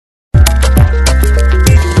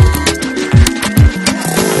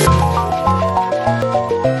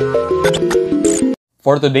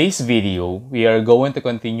For today's video, we are going to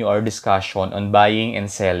continue our discussion on buying and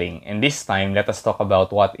selling, and this time let us talk about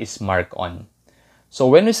what is mark-on. So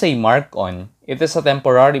when we say mark-on, it is a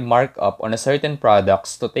temporary markup on a certain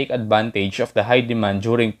products to take advantage of the high demand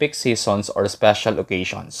during peak seasons or special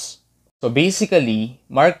occasions. So basically,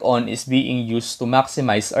 mark-on is being used to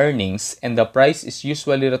maximize earnings and the price is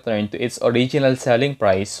usually returned to its original selling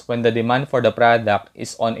price when the demand for the product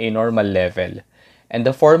is on a normal level. And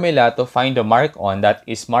the formula to find the mark-on, that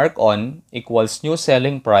is mark-on equals new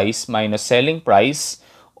selling price minus selling price,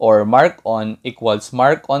 or mark-on equals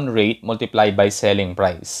mark-on rate multiplied by selling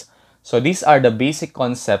price. So these are the basic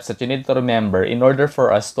concepts that you need to remember in order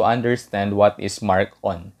for us to understand what is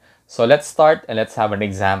mark-on. So let's start and let's have an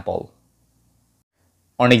example.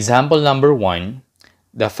 On example number 1,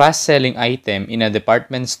 the fast-selling item in a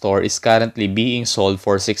department store is currently being sold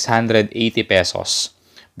for 680 pesos.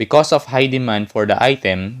 Because of high demand for the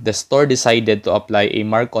item, the store decided to apply a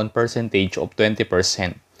mark-on percentage of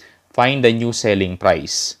 20%. Find the new selling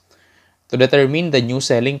price. To determine the new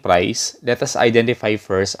selling price, let us identify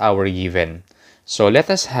first our given. So let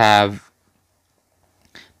us have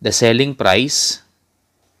the selling price,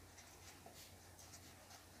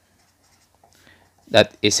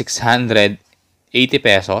 that is 680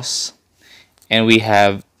 pesos, and we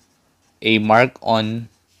have a mark-on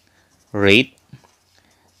rate,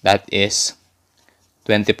 that is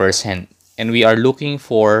 20%, and we are looking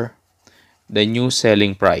for the new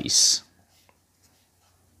selling price.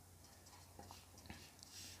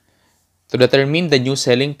 To determine the new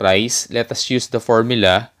selling price, let us use the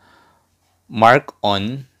formula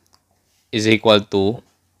mark-on is equal to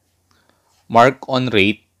mark-on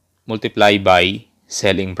rate multiplied by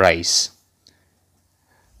selling price.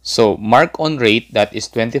 So mark-on rate, that is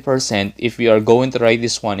 20%. If we are going to write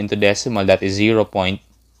this one into decimal, that is 0.20.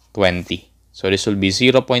 So this will be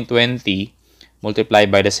 0.20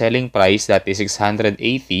 multiplied by the selling price, that is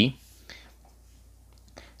 680.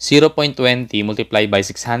 0.20 multiplied by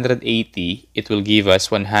 680, it will give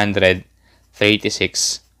us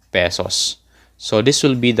 136 pesos. So this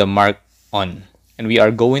will be the mark-on. And we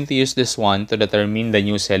are going to use this one to determine the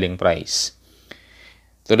new selling price.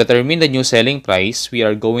 To determine the new selling price, we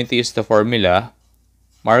are going to use the formula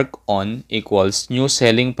mark-on equals new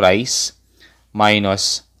selling price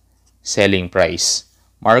minus selling price.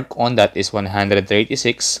 Mark-on, that is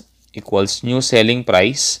 136, equals new selling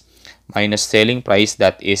price minus selling price,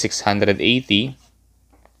 that is 680.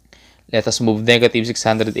 Let us move negative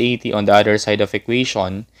 680 on the other side of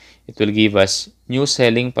equation. It will give us new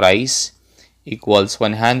selling price equals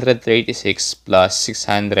 136 plus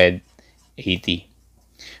 680.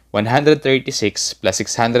 136 plus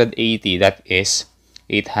 680, that is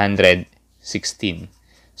 816.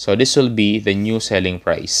 So this will be the new selling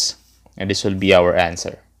price, and this will be our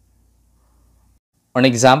answer. On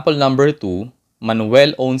example number 2,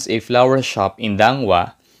 Manuel owns a flower shop in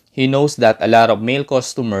Dangwa. He knows that a lot of male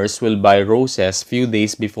customers will buy roses few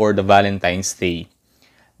days before the Valentine's Day.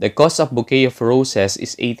 The cost of bouquet of roses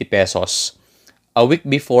is 80 pesos. A week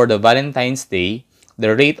before the Valentine's Day,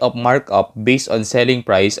 the rate of markup based on selling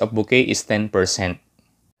price of bouquet is 10%.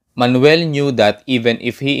 Manuel knew that even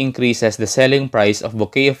if he increases the selling price of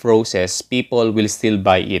bouquet of roses, people will still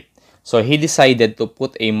buy it. So he decided to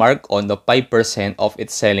put a mark-on of 5% of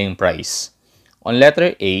its selling price. On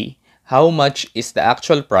letter A, how much is the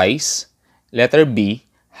actual price? Letter B,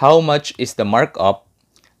 how much is the markup?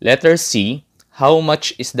 Letter C, how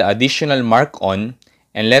much is the additional mark-on?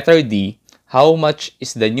 And letter D, how much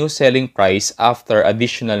is the new selling price after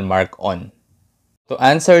additional mark-on? To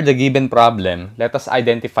answer the given problem, let us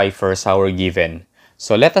identify first our given.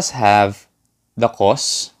 So let us have the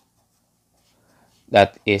cost,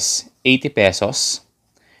 that is 80 pesos.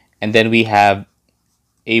 And then we have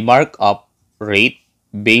a markup rate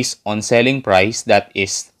based on selling price, that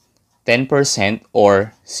is 10%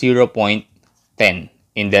 or 0.10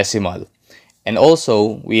 in decimal. And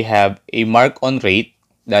also, we have a mark-on rate,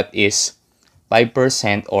 that is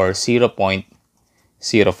 5% or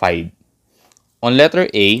 0.05. On letter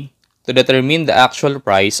A, to determine the actual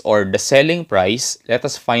price or the selling price, let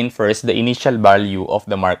us find first the initial value of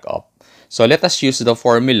the markup. So let us use the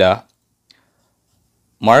formula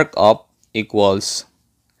markup equals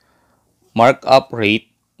markup rate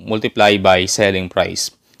multiplied by selling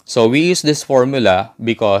price. So we use this formula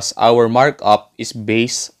because our markup is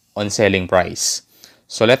based on selling price.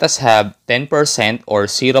 So let us have 10% or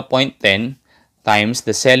 0.10 times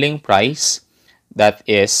the selling price, that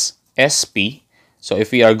is SP. So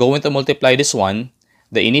if we are going to multiply this one,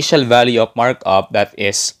 the initial value of markup, that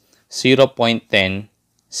is 0.10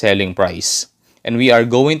 selling price. And we are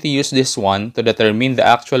going to use this one to determine the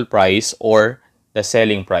actual price or the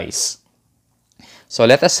selling price. So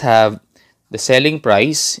let us have the selling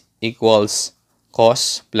price equals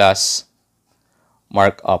cost plus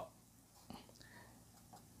markup.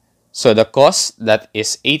 So the cost, that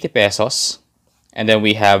is 80 pesos, and then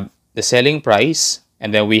we have the selling price,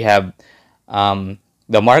 and then we have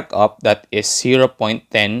the markup, that is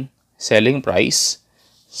 0.10 selling price.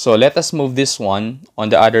 So let us move this one on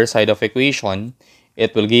the other side of equation.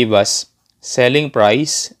 It will give us selling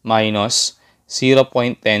price minus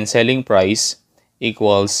 0.10 selling price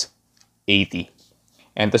equals 80.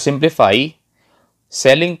 And to simplify,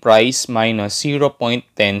 selling price minus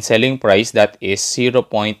 0.10 selling price, that is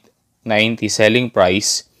 0.90 selling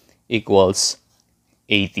price equals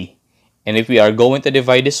 80. And if we are going to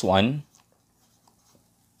divide this one,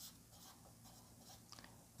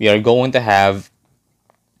 we are going to have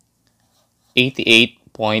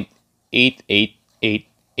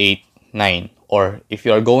 88.88889. Or if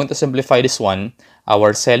you are going to simplify this one,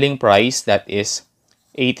 our selling price, that is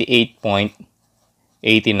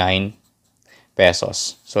 88.89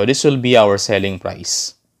 pesos. So this will be our selling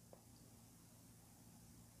price.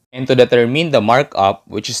 And to determine the markup,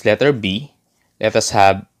 which is letter B, let us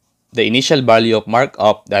have the initial value of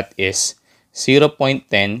markup, that is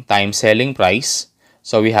 0.10 times selling price.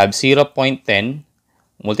 So we have 0.10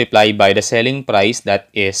 multiplied by the selling price, that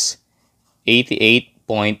is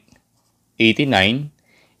 88.89.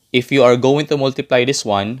 If you are going to multiply this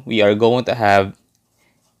one, we are going to have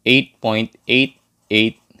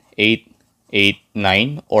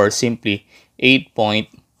 8.88889, or simply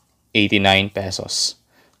 8.89 pesos.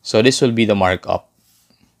 So this will be the markup.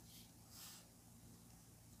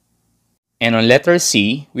 And on letter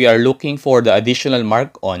C, we are looking for the additional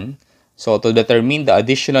mark-on. So to determine the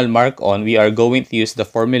additional mark-on, we are going to use the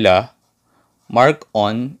formula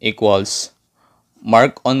mark-on equals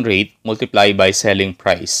mark-on rate multiplied by selling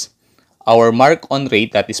price. Our mark-on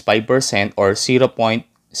rate, that is 5%, or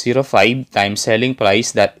 0.05 times selling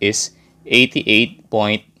price, that is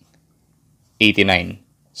 88.89.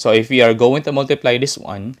 So if we are going to multiply this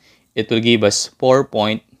one, it will give us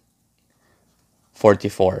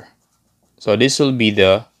 4.44. So this will be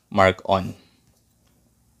the mark-on.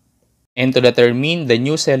 And to determine the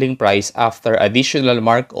new selling price after additional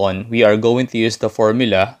mark-on, we are going to use the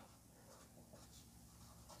formula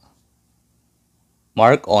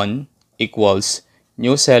mark-on equals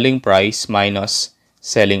new selling price minus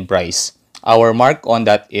selling price. Our mark-on,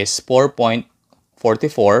 that is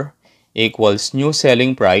 4.44, equals new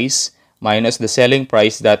selling price minus the selling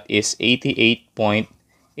price, that is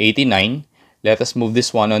 88.89. Let us move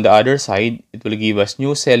this one on the other side. It will give us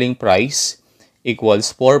new selling price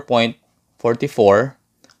equals 4.44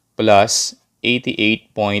 plus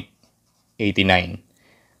 88.89.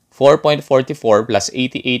 4.44 plus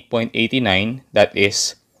 88.89, that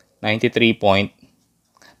is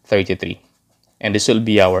 93.33. And this will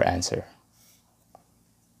be our answer.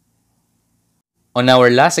 On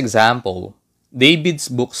our last example, David's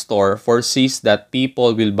bookstore foresees that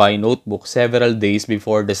people will buy notebooks several days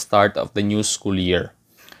before the start of the new school year.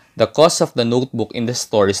 The cost of the notebook in the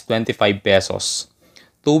store is 25 pesos.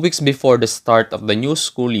 2 weeks before the start of the new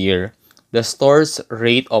school year, the store's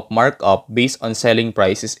rate of markup based on selling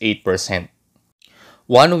price is 8%.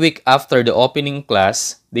 1 week after the opening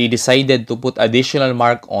class, they decided to put additional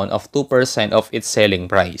mark-on of 2% of its selling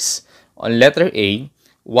price. On letter A,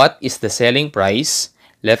 what is the selling price?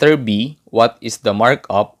 Letter B, what is the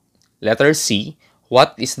markup? Letter C,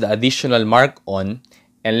 what is the additional mark-on?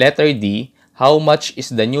 And letter D, how much is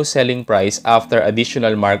the new selling price after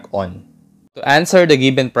additional mark-on? To answer the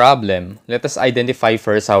given problem, let us identify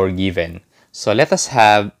first our given. So let us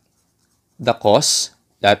have the cost,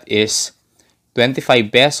 that is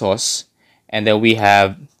 25 pesos, and then we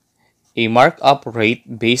have a markup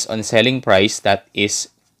rate based on selling price, that is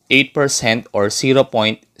 8%, or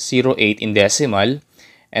 0.08 in decimal.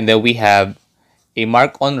 And then we have a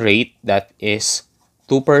mark-on rate, that is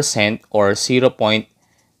 2%, or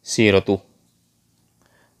 0.02.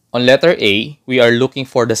 On letter A, we are looking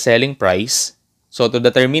for the selling price. So to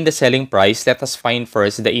determine the selling price, let us find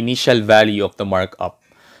first the initial value of the markup.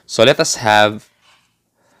 So let us have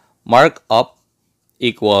markup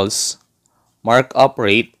equals markup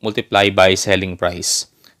rate multiplied by selling price.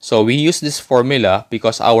 So we use this formula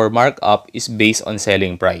because our markup is based on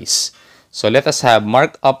selling price. So let us have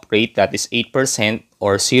markup rate, that is 8%,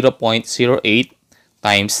 or 0.08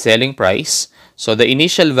 times selling price. So the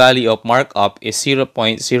initial value of markup is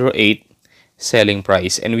 0.08 selling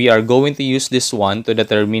price. And we are going to use this one to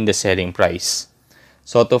determine the selling price.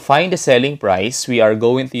 So to find the selling price, we are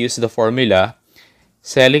going to use the formula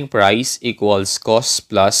selling price equals cost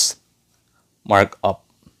plus markup.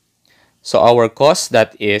 So our cost,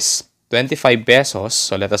 that is 25 pesos.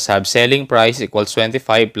 So let us have selling price equals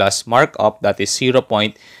 25 plus markup, that is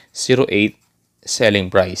 0.08 selling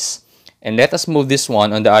price. And let us move this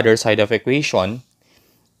one on the other side of equation.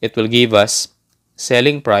 It will give us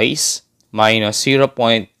selling price minus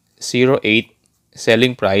 0.08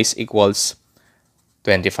 selling price equals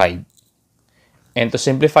 25. And to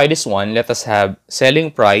simplify this one, let us have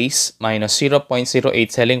selling price minus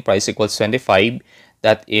 0.08 selling price equals 25.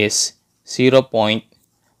 That is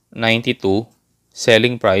 0.92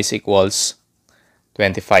 selling price equals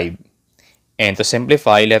 25. And to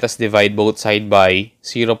simplify, let us divide both sides by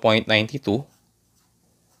 0.92.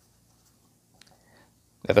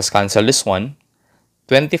 Let us cancel this one.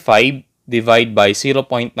 25 divided by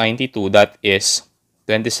 0.92, that is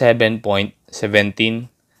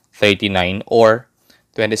 27.1739 or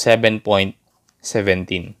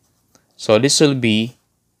 27.17. So this will be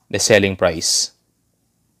the selling price.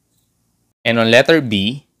 And on letter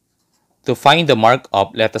B, to find the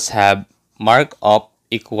markup, let us have markup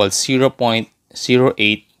equals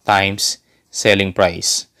 0.08 times selling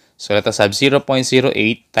price. So let us have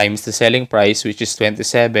 0.08 times the selling price, which is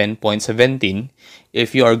 27.17.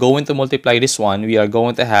 If you are going to multiply this one, we are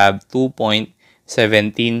going to have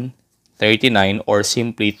 2.1739 or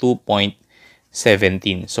simply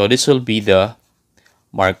 2.17. So this will be the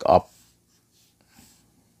markup.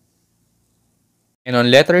 And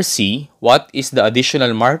on letter C, what is the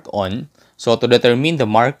additional mark on? So to determine the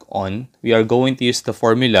mark on, we are going to use the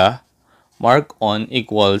formula mark on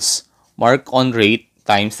equals mark on rate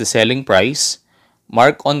times the selling price.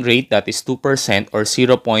 Mark on rate, that is 2% or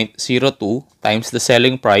 0.02 times the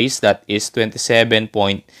selling price, that is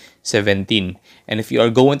 27.17. And if you are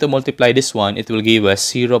going to multiply this one, it will give us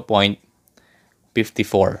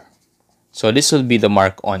 0.54. So this will be the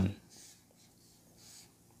mark on.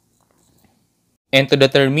 And to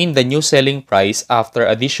determine the new selling price after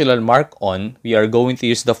additional mark on, we are going to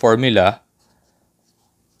use the formula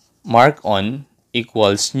mark on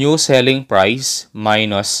equals new selling price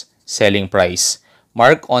minus selling price.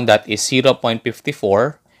 Mark on, that is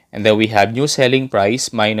 0.54, and then we have new selling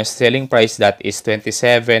price minus selling price, that is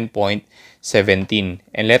 27.17.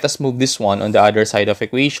 And let us move this one on the other side of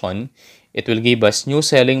equation. It will give us new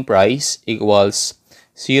selling price equals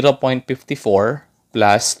 0.54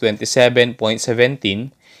 plus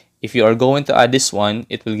 27.17. If you are going to add this one,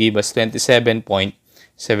 it will give us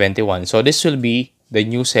 27.71. So this will be the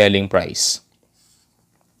new selling price.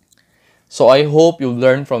 So I hope you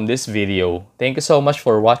learned from this video. Thank you so much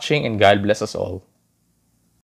for watching, and God bless us all.